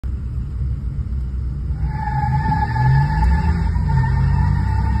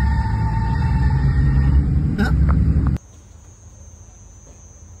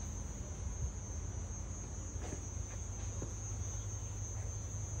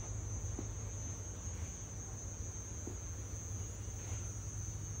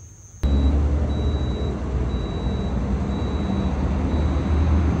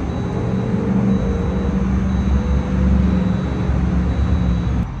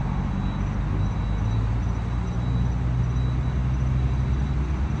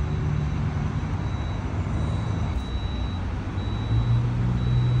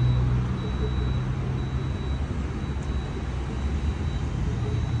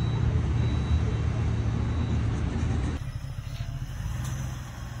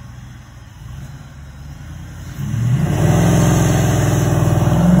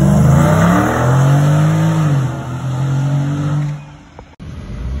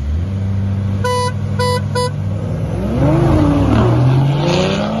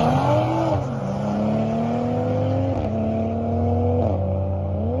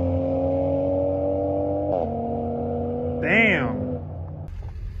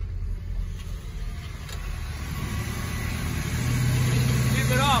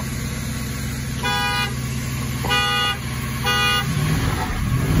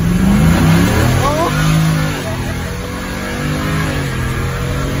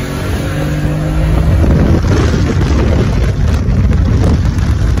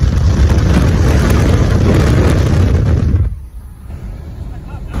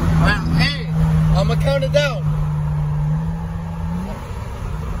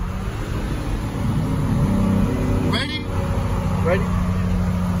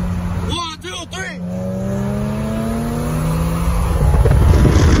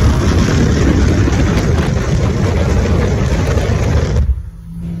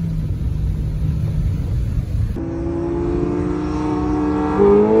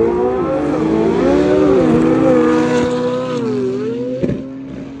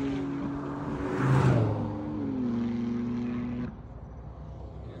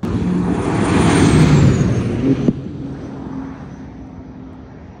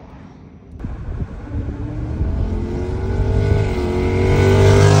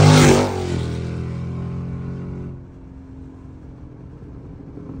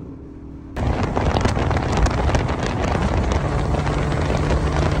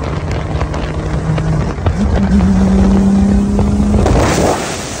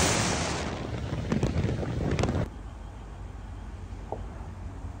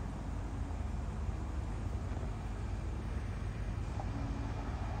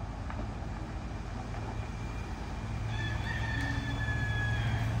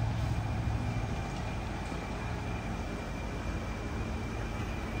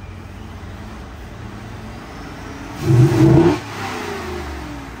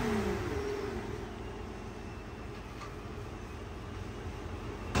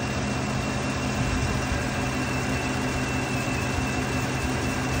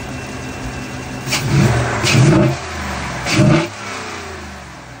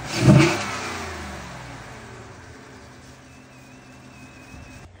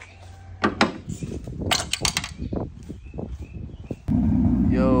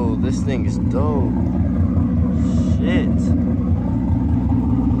this thing is dope. Shit.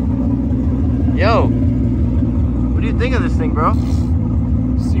 Yo, what do you think of this thing, bro?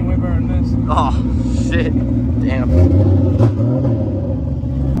 Seen way better than this. Oh, shit. Damn.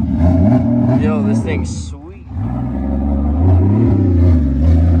 Yo, this thing's sweet.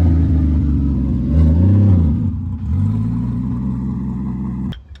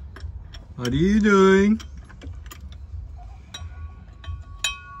 What are you doing?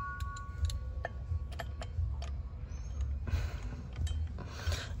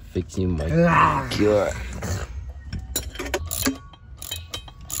 Fixing my gut.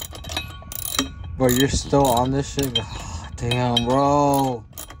 Bro, you're still on this shit? Oh, damn, bro.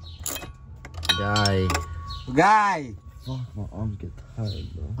 Guy. Fuck, My arms get tired,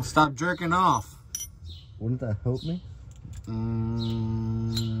 bro. Stop jerking off. Wouldn't that help me?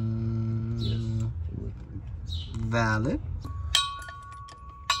 Yes. Valid.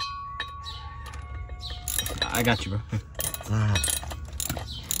 I got you, bro.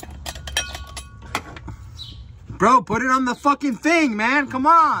 Bro, put it on the fucking thing, man. Come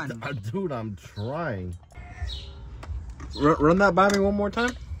on. Dude, I'm trying. Run that by me one more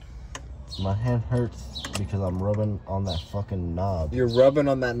time. My hand hurts because I'm rubbing on that fucking knob. You're rubbing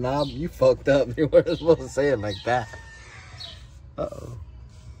on that knob? You fucked up. You weren't supposed to say it like that. Uh-oh.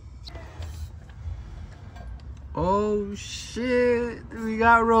 Oh, shit. We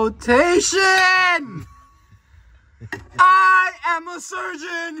got rotation. I am a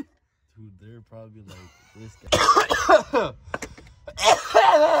surgeon. Dude, they're probably like this guy.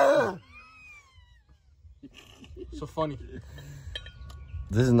 So funny.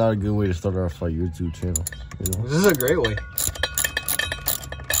 This is not a good way to start off our YouTube channel. You know? This is a great way.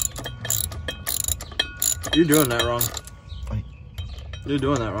 You're doing that wrong. Wait. You're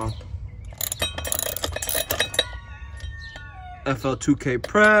doing that wrong. FL2K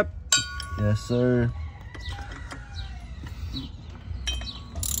prep. Yes, sir.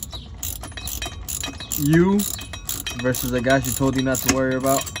 You versus the guys who told you not to worry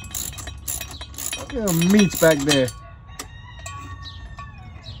about. Look at the meats back there.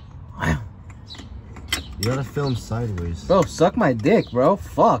 Wow. You gotta film sideways. Bro, suck my dick, bro.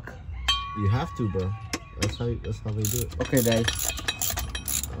 Fuck. You have to, bro. That's how they do it. Okay, Daddy.